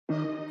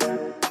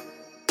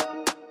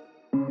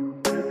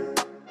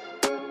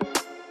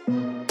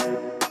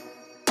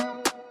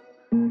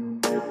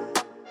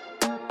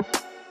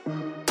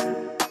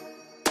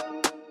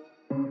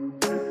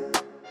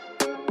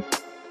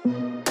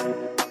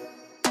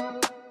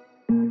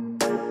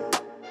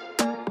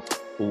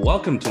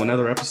Welcome to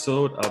another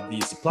episode of the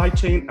Supply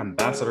Chain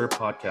Ambassador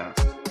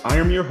Podcast. I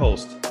am your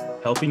host,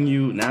 helping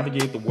you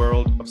navigate the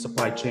world of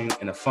supply chain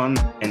in a fun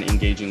and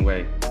engaging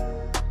way.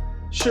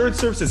 Shared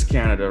Services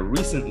Canada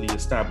recently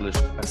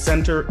established a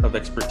Centre of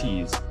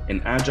Expertise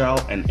in Agile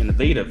and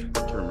Innovative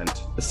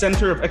Procurement. The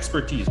Centre of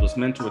Expertise was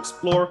meant to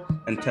explore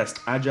and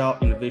test Agile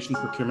innovation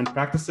procurement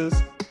practices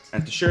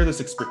and to share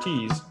this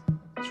expertise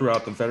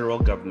throughout the federal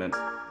government.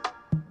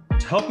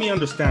 To help me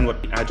understand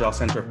what the Agile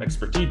Centre of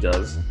Expertise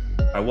does,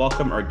 I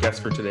welcome our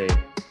guest for today,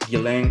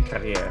 Guylaine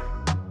Carrière.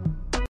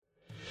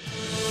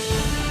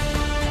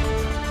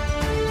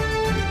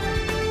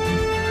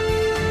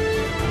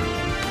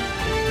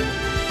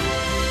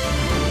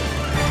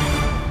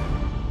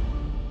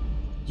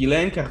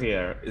 Guylaine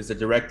Carrière is the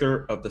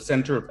Director of the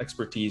Centre of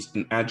Expertise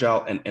in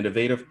Agile and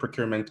Innovative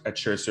Procurement at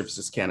Shared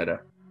Services Canada.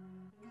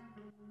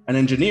 An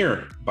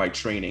engineer by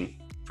training,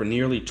 for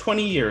nearly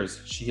 20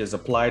 years, she has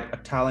applied a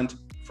talent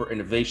for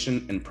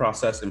innovation and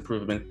process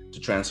improvement to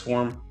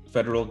transform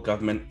federal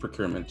government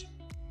procurement.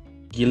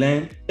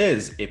 Guylaine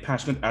is a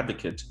passionate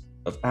advocate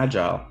of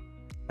Agile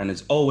and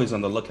is always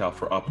on the lookout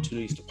for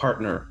opportunities to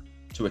partner,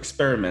 to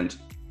experiment,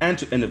 and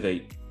to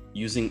innovate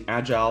using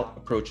Agile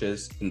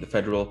approaches in the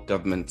federal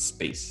government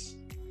space.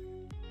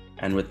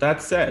 And with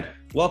that said,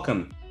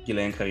 welcome,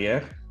 Guylaine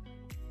Carrière.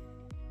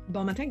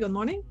 Bon matin, good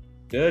morning.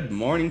 Good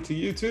morning to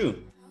you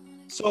too.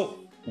 So,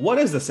 what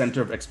is the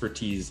Centre of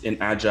Expertise in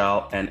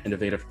Agile and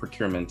Innovative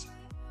Procurement?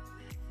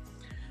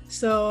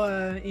 So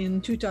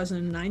in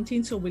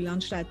 2019, we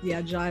launched at the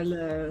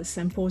Agile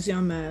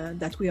Symposium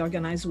that we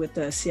organized with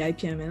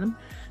CIPMN.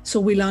 So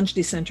we launched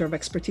the Centre of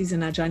Expertise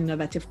in Agile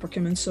Innovative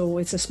Procurement. So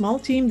it's a small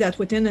team that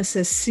within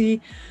SSC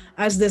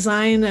has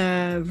designed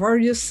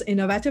various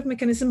innovative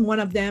mechanisms. One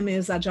of them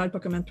is Agile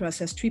Procurement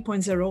Process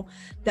 3.0.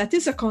 That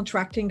is a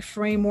contracting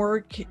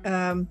framework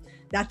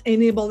that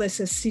enables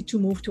SSC to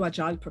move to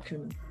Agile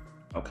procurement.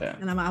 Okay.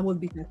 And I will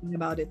be talking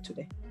about it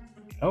today.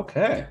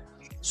 Okay.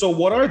 So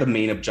what are the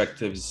main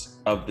objectives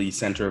of the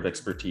Centre of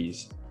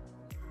Expertise?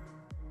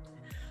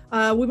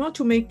 We want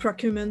to make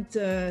procurement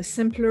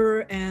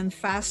simpler and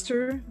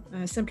faster,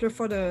 simpler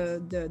for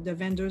the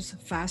vendors,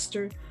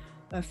 faster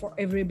for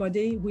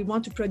everybody. We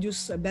want to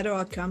produce better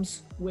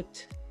outcomes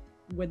with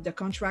the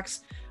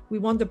contracts. We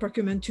want the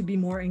procurement to be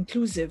more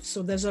inclusive.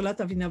 So there's a lot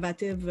of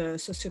innovative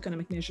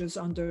socioeconomic measures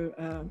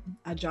under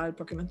Agile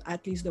procurement,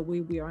 at least the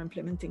way we are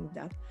implementing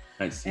that.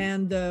 I see.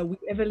 And we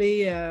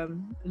heavily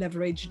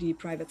leverage the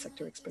private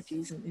sector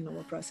expertise in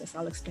our process.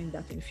 I'll explain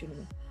that in a few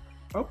minutes.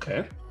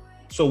 Okay.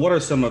 So what are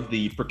some of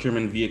the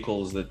procurement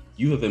vehicles that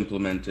you have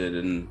implemented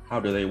and how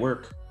do they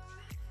work?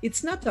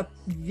 It's not a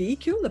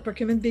vehicle, the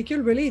procurement vehicle,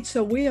 really, it's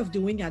a way of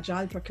doing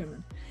Agile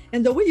procurement.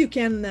 And the way you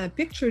can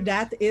picture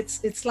that,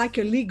 it's like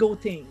a Lego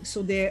thing.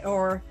 So there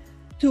are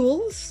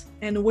tools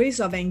and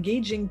ways of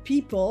engaging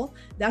people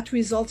that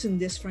result in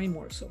this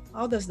framework. So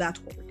how does that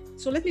work?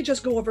 So let me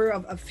just go over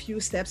a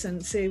few steps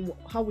and say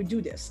how we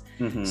do this.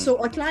 Mm-hmm. So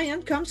a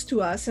client comes to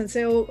us and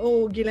say,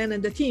 oh, Guylaine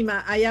and the team,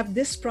 I have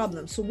this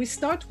problem. So we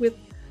start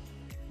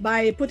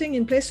by putting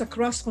in place a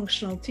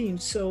cross-functional team.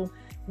 So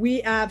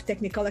we have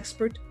technical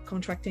expert,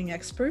 contracting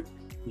expert,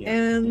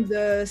 and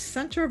the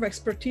Centre of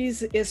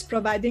Expertise is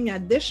providing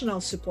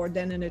additional support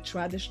than in a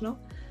traditional.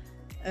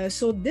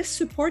 So this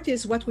support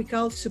is what we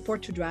call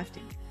support to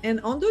drafting. And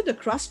under the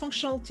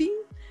cross-functional team,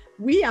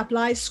 we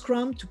apply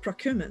Scrum to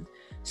procurement.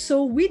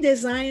 So we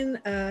design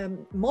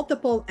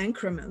multiple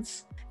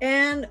increments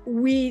and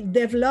we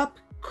develop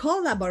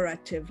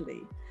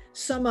collaboratively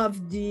some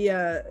of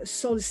the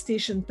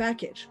solicitation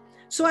package.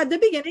 So at the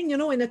beginning,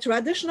 in a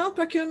traditional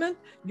procurement,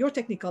 your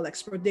technical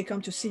expert, they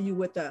come to see you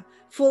with a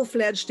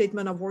full-fledged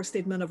statement of work,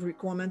 statement of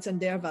requirements, and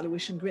their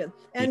evaluation grid.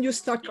 And you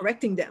start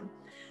correcting them.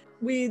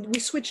 We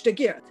switch the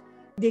gear.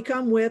 They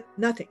come with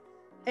nothing.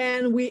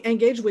 And we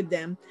engage with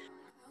them.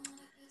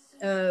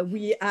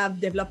 We have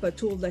developed a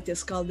tool that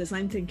is called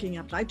Design Thinking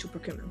Applied to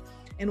Procurement.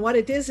 And what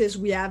it is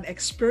we have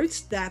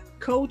experts that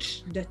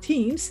coach the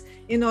teams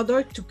in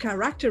order to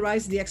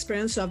characterize the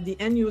experience of the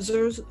end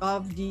users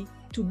of the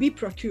to be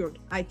procured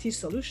IT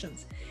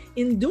solutions.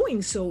 In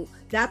doing so,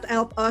 that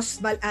helps us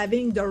by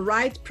having the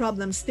right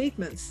problem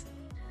statements.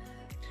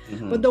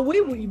 Mm-hmm. But the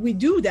way we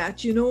do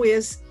that,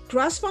 is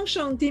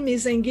cross-functional team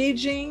is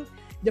engaging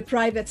the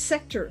private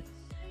sector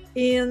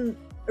in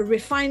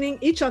refining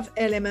each of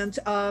element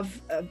of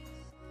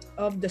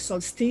the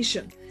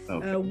solicitation.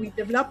 Okay. We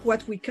develop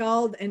what we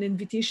call an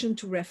invitation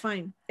to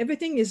refine.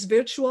 Everything is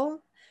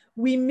virtual.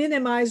 We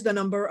minimize the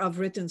number of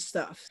written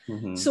stuff.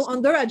 Mm-hmm. So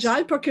under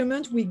Agile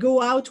procurement, we go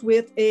out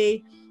with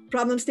a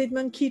problem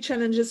statement, key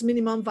challenges,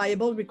 minimum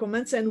viable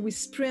requirements, and we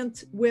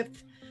sprint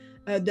with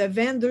the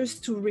vendors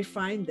to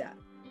refine that.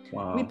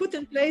 Wow. We put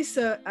in place,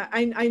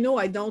 I know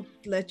I don't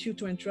let you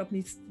to interrupt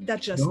me.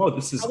 That's just, no,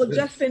 this is I will good.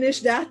 Just finish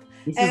that.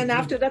 And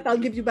after that, I'll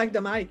give you back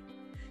the mic.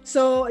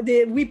 So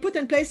we put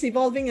in place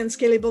evolving and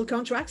scalable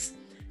contracts.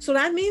 So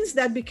that means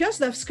that because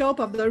the scope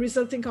of the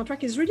resulting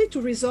contract is really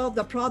to resolve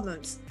the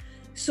problems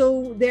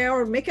So there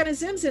are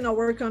mechanisms in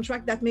our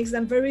contract that makes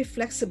them very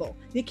flexible.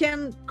 They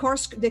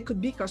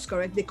could be course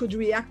correct. They could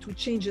react to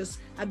changes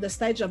at the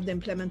stage of the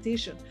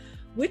implementation,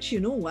 which, you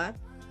know what,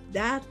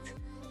 that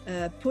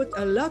put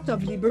a lot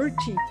of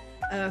liberty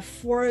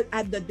for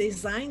at the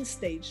design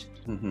stage.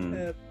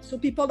 So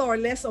people are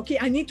less, okay,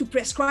 I need to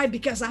prescribe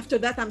because after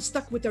that I'm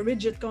stuck with a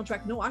rigid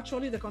contract. No,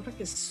 actually the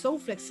contract is so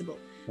flexible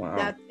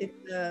that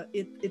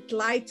it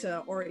light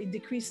or it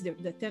decreases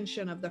the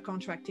tension of the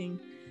contracting,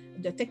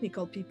 the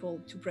technical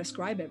people to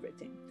prescribe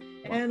everything.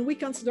 And we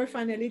consider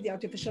finally the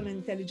artificial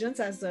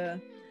intelligence as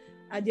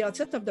at the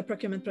outset of the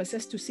procurement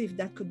process to see if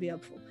that could be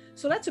helpful.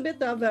 So that's a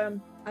bit of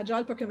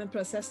agile procurement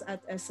process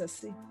at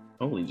SSC.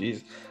 Holy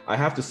geez. I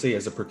have to say,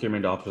 as a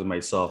procurement officer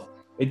myself,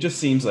 it just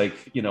seems like,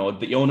 you know,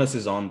 the onus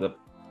is on the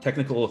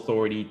technical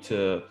authority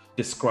to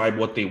describe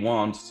what they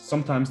want.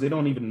 Sometimes they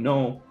don't even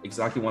know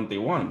exactly what they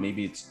want.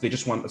 Maybe they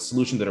just want a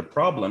solution to a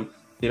problem.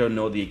 They don't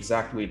know the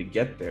exact way to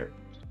get there.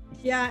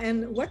 Yeah,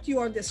 and what you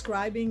are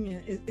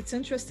describing, it's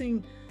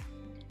interesting,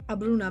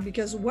 Bruna,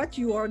 because what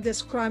you are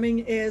describing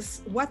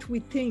is what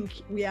we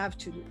think we have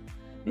to do.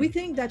 We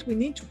think that we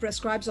need to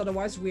prescribe,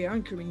 otherwise we are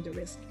incurring the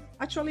risk.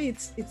 Actually,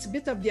 it's a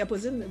bit of the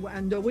opposite,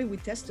 and the way we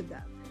tested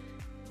that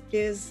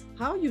is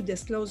how you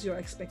disclose your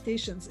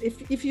expectations.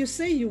 If you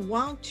say you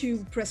want to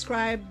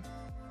prescribe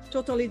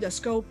totally the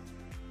scope,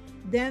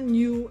 then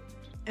you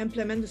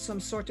implement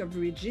some sort of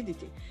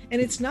rigidity, and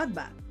it's not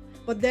bad.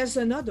 But there's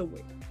another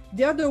way.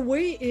 The other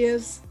way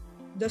is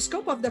the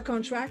scope of the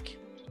contract.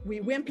 We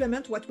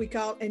implement what we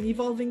call an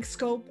evolving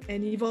scope,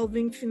 an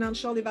evolving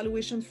financial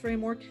evaluation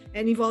framework,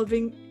 an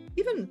evolving,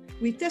 even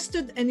we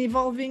tested an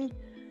evolving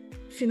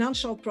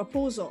financial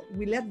proposal.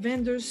 We let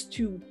vendors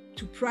to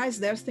price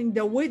their thing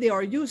the way they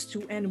are used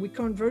to, and we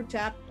convert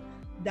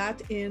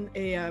that in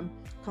a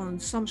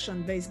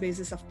consumption-based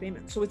basis of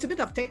payment. So it's a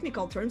bit of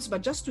technical terms,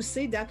 but just to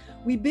say that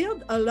we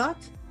build a lot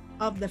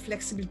of the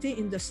flexibility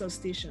in the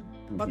solicitation.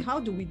 But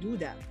how do we do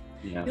that?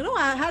 Yeah. You know,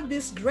 I had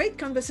this great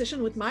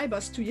conversation with my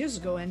boss 2 years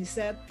ago, and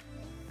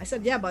I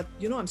said, yeah, but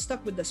you know, I'm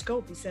stuck with the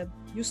scope. He said,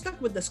 you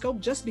stuck with the scope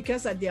just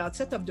because at the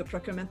outset of the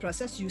procurement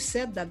process, you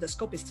said that the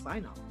scope is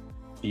final.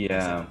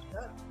 Yeah.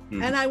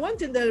 And I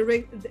went in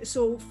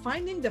so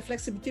finding the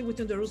flexibility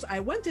within the rules, I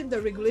went in the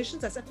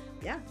regulations, I said,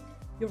 yeah,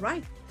 you're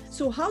right.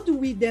 So how do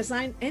we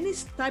design any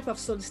type of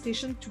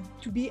solicitation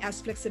to be as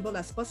flexible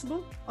as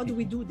possible? How do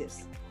we do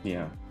this?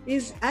 Yeah.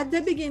 Is at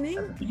the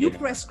beginning, you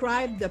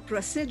prescribe the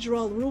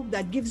procedural rule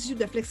that gives you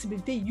the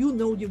flexibility you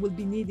know you will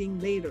be needing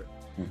later.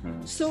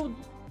 So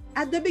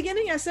at the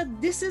beginning, I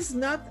said, this is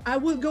not, I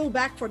will go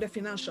back for the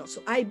financial.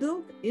 So I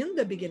built in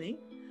the beginning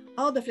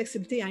all the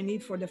flexibility I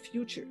need for the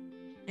future.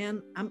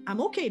 And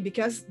I'm okay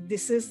because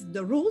this is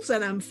the rules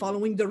and I'm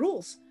following the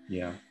rules.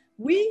 Yeah.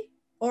 We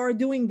are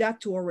doing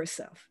that to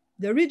ourselves.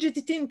 The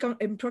rigidity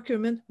in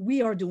procurement,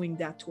 we are doing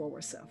that to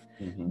ourselves.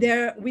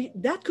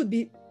 That could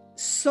be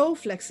so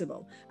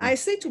flexible. I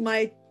say to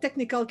my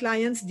technical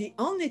clients, the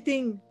only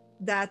thing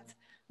that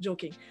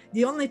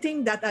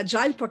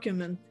agile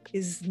procurement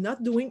is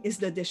not doing is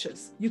the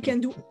dishes. You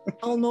can do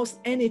almost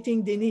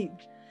anything they need.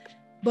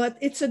 But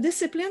it's a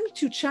discipline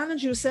to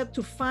challenge yourself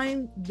to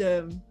find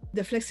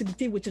the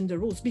flexibility within the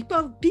rules.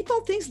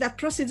 People think that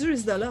procedure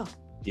is the law.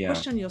 Yeah.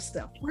 Question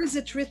yourself. Where is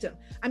it written?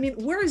 I mean,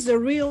 where is the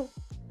real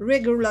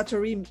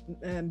regulatory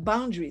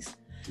boundaries?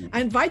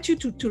 I invite you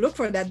to look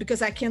for that,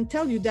 because I can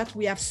tell you that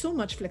we have so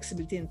much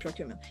flexibility in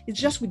procurement. It's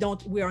just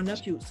we are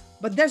not used.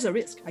 But there's a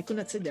risk. I could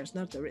not say there's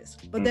not a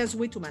risk, but there's a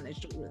way to manage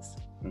the risk.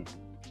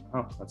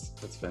 Oh,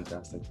 that's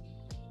fantastic.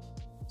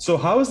 So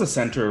how is the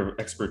Center of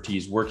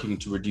Expertise working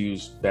to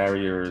reduce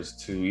barriers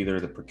to either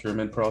the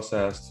procurement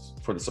process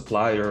for the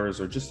suppliers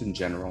or just in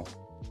general?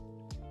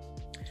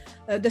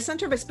 The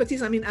Center of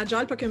Expertise, I mean,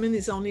 Agile procurement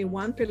is only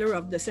one pillar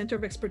of the Center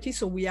of Expertise.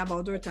 So we have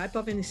other type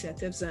of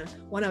initiatives.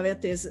 One of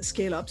it is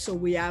scale up. So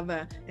we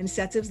have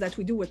initiatives that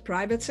we do with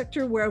private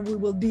sector, where we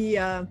will be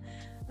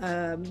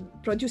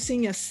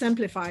producing a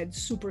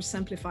super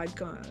simplified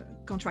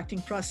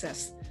contracting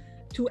process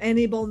to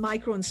enable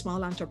micro and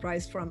small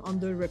enterprise from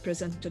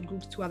underrepresented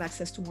groups to have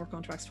access to more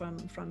contracts from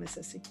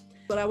SSC.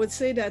 But I would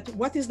say that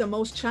what is the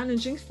most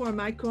challenging for a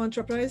micro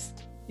enterprise,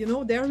 you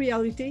know, their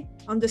reality,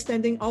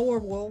 understanding our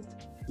world.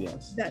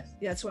 Yes.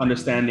 That's what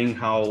understanding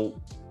how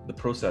the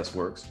process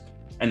works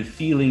and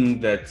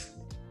feeling that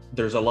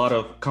there's a lot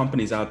of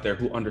companies out there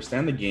who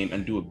understand the game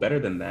and do it better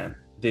than them.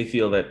 They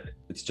feel that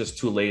it's just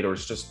too late or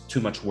it's just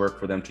too much work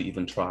for them to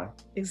even try.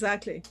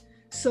 Exactly.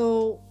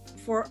 So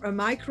for a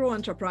micro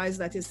enterprise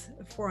that is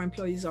 4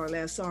 employees or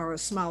less, or a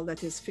small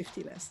that is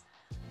 50 less,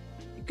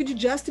 could you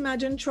just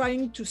imagine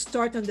trying to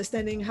start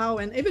understanding how,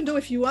 and even though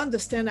if you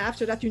understand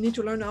after that, you need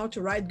to learn how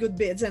to write good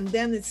bids, and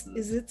then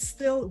is it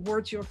still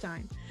worth your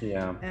time?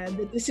 Yeah.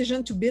 The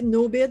decision to bid,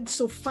 no bid.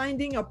 So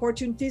finding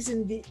opportunities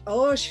in the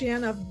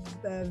ocean of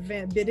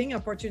bidding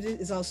opportunities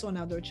is also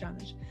another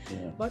challenge.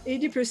 Yeah. But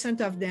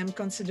 80% of them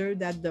consider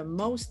that the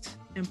most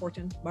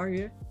important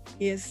barrier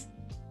is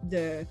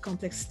the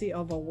complexity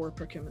of our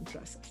procurement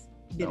process,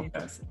 bidding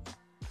process.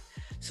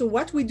 So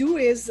what we do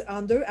is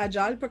under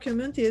Agile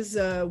procurement is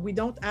we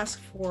don't ask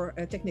for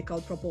a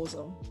technical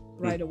proposal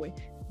right away.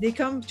 They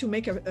come to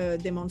make a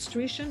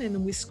demonstration,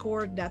 and we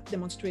score that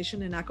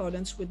demonstration in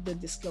accordance with the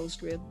disclosed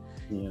grid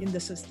in the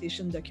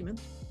solicitation document.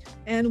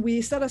 And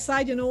we set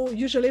aside,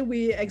 usually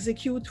we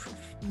execute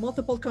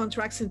multiple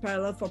contracts in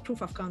parallel for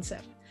proof of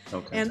concept.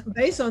 Okay. And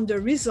based on the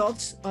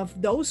results of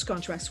those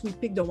contracts, we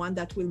pick the one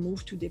that will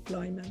move to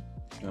deployment.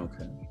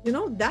 Okay.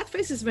 That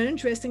phase is very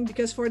interesting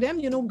because for them,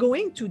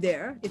 going to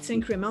there, it's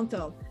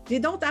incremental. They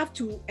don't have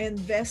to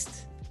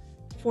invest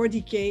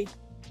 40K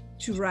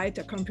to write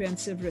a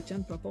comprehensive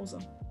written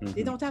proposal.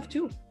 They don't have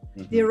to.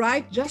 They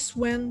write just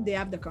when they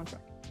have the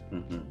contract.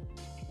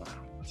 Wow,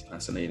 that's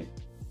fascinating.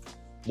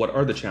 What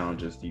are the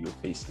challenges that you're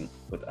facing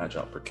with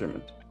Agile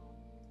procurement?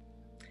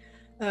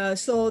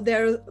 So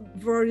there are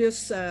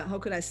various,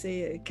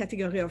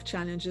 category of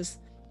challenges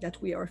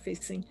that we are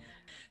facing.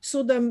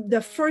 So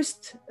the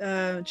first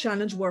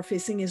challenge we're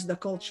facing is the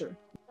culture.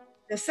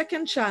 The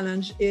second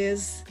challenge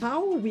is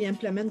how we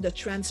implement the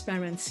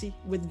transparency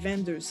with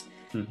vendors.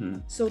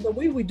 So the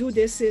way we do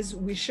this is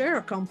we share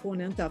a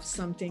component of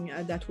something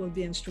that will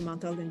be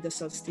instrumental in the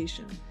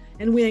solicitation.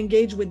 And we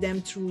engage with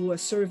them through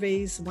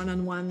surveys,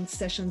 one-on-one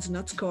sessions,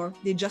 not score.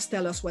 They just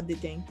tell us what they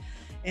think,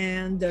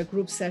 and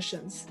group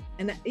sessions.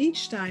 And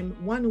each time,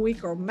 1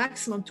 week or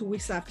maximum 2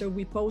 weeks after,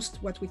 we post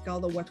what we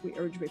call the What We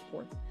Urge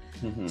report.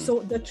 So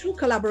the true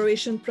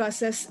collaboration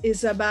process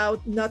is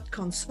about not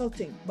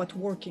consulting, but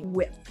working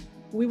with.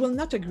 We will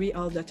not agree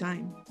all the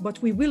time,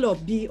 but we will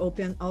be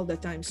open all the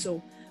time.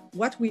 So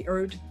what we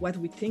heard, what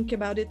we think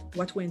about it,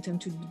 what we intend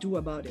to do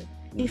about it.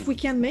 If we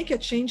can make a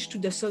change to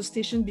the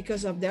solicitation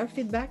because of their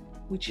feedback,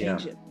 we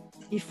change it.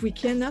 If we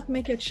cannot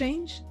make a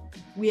change,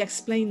 we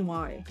explain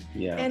why.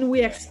 And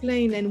we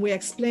explain and we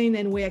explain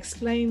and we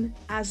explain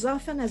as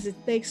often as it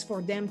takes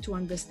for them to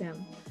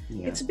understand.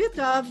 It's a bit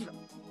of,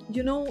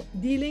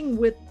 dealing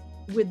with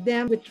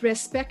them with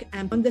respect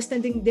and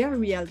understanding their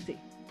reality.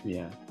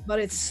 But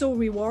it's so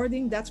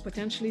rewarding. That's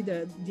potentially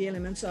the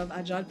elements of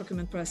Agile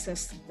procurement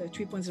process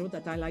 3.0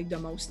 that I like the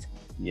most.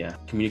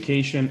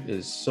 Communication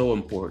is so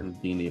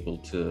important, being able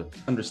to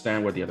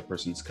understand where the other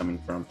person is coming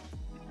from.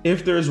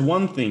 If there's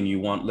one thing you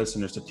want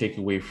listeners to take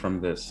away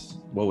from this,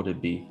 what would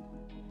it be?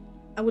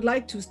 I would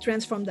like to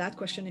transform that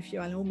question, if you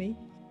allow me.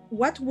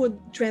 What would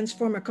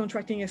transform a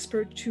contracting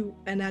expert to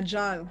an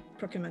Agile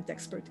procurement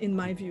expert, in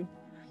my view?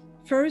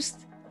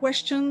 First,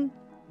 question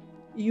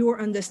your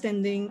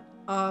understanding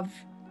of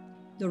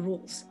the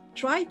rules.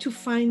 Try to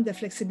find the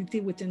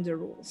flexibility within the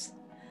rules.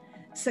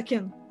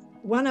 Second,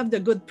 one of the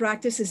good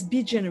practices is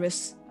be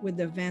generous with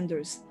the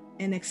vendors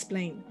and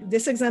explain.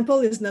 This example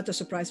is not a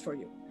surprise for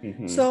you.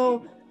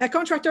 So a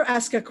contractor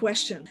asks a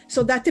question.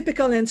 So that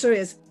typical answer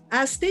is,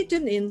 as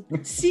stated in,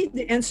 see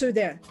the answer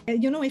there.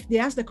 If they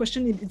ask the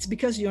question, it's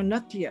because you're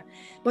not clear.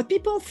 But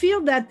people feel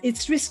that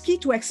it's risky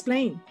to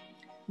explain.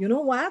 You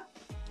know what?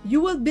 You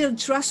will build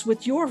trust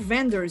with your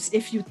vendors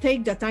if you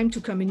take the time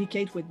to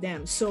communicate with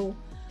them. So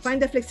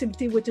find the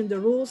flexibility within the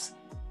rules,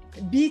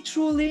 be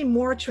truly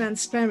more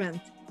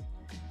transparent.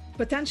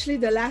 Potentially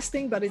the last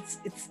thing, but it's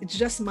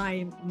just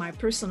my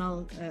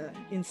personal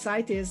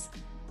insight is,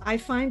 I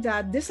find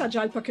that this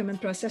Agile procurement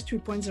process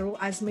 3.0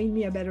 has made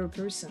me a better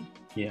person.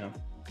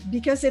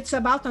 Because it's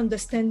about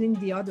understanding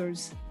the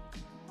others.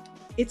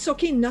 It's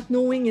okay not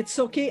knowing, it's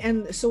okay.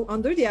 And so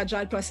under the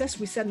Agile process,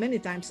 we said many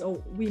times,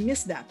 we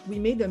missed that. We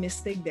made a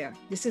mistake there.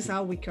 This is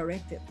how we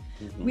correct it.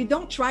 We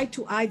don't try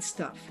to hide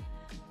stuff.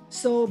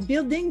 So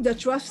building the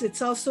trust,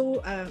 it's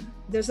also,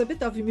 there's a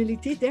bit of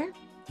humility there.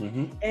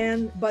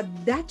 But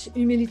that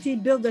humility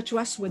build the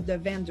trust with the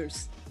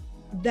vendors.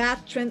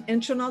 That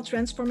internal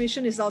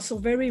transformation is also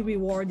very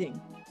rewarding.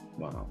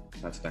 Wow,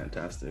 that's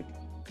fantastic.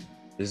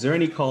 Is there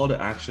any call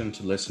to action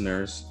to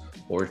listeners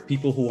or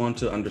people who want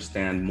to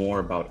understand more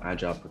about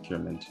Agile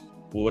procurement?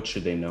 What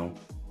should they know?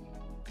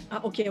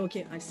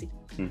 Okay, I see.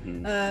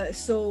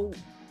 So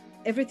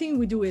everything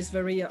we do is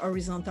very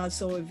horizontal.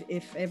 So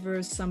if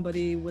ever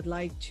somebody would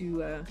like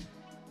to,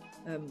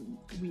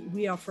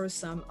 we offer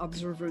some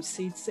observer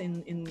seats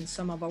in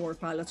some of our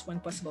pilots when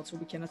possible. So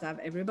we cannot have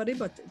everybody,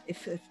 but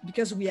if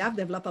because we have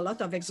developed a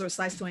lot of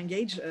exercise to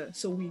engage,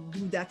 so we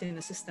do that in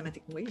a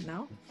systematic way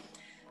now.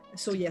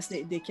 So yes,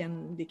 they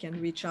can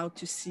reach out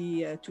to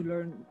see to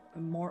learn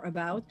more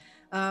about.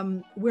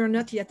 We're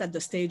not yet at the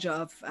stage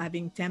of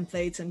having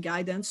templates and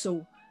guidance.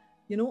 So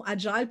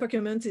Agile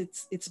procurement,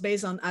 it's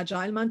based on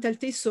Agile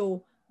mentality.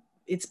 So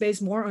it's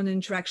based more on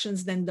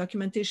interactions than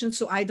documentation.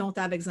 So I don't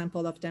have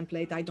example of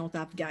template. I don't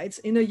have guides.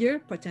 In a year,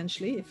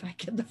 potentially, if I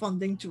get the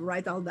funding to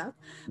write all that,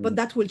 but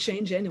that will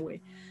change anyway.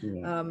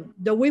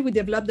 The way we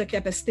develop the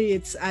capacity,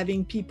 it's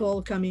having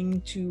people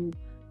coming to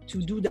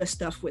do the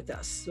stuff with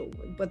us. So,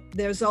 but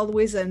there's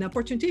always an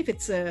opportunity if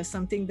it's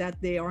something that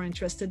they are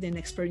interested in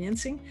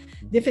experiencing.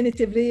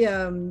 Definitively,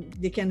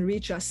 they can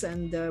reach us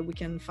and we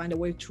can find a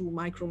way through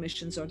micro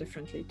missions or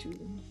differently to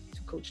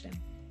coach them.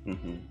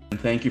 And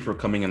thank you for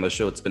coming on the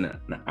show. It's been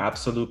an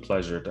absolute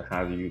pleasure to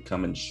have you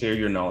come and share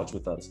your knowledge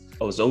with us.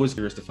 I was always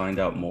curious to find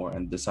out more,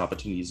 and this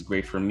opportunity is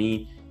great for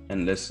me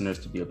and listeners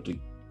to be able to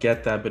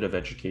get that bit of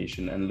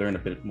education and learn a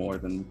bit more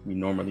than we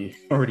normally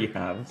already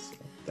have. So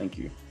thank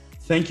you.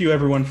 Thank you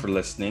everyone for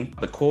listening.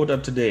 The quote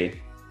of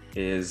today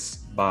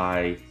is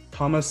by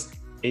Thomas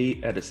A.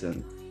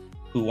 Edison,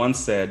 who once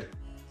said,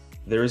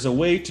 "There is a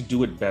way to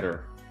do it better.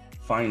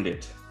 Find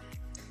it."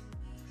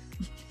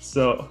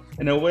 So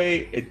in a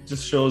way, it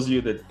just shows you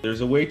that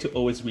there's a way to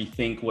always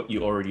rethink what you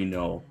already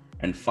know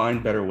and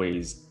find better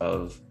ways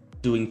of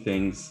doing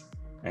things,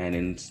 and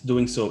in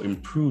doing so,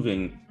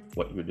 improving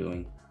what you're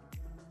doing.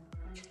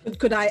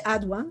 Could I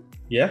add one?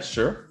 Yeah,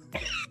 sure.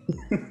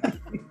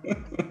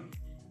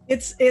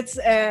 It's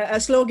a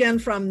slogan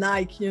from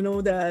Nike, you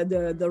know,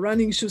 the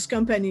running shoes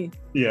company.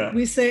 Yeah.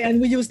 We say,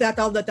 and we use that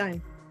all the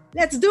time.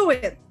 Let's do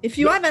it. If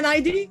you have an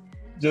idea,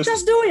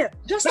 just do it.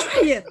 Just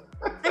try it.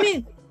 I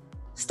mean,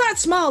 start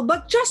small,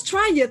 but just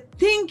try it.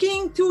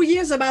 Thinking 2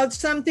 years about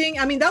something,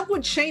 I mean, that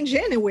would change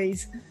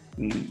anyways.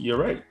 You're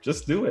right.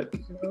 Just do it.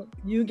 So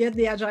you get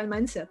the agile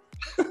mindset.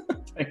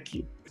 Thank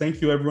you. Thank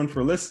you everyone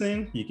for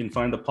listening. You can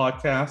find the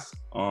podcast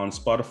on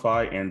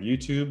Spotify and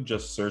YouTube.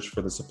 Just search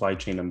for the Supply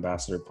Chain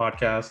Ambassador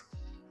podcast.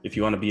 If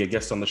you want to be a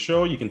guest on the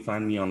show, you can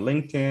find me on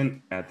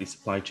LinkedIn at the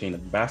Supply Chain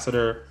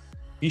Ambassador.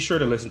 Be sure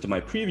to listen to my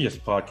previous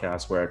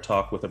podcast where I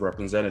talk with a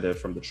representative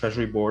from the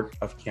Treasury Board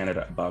of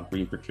Canada about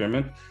green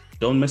procurement.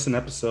 Don't miss an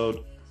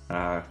episode.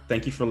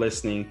 Thank you for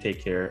listening.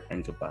 Take care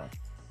and goodbye.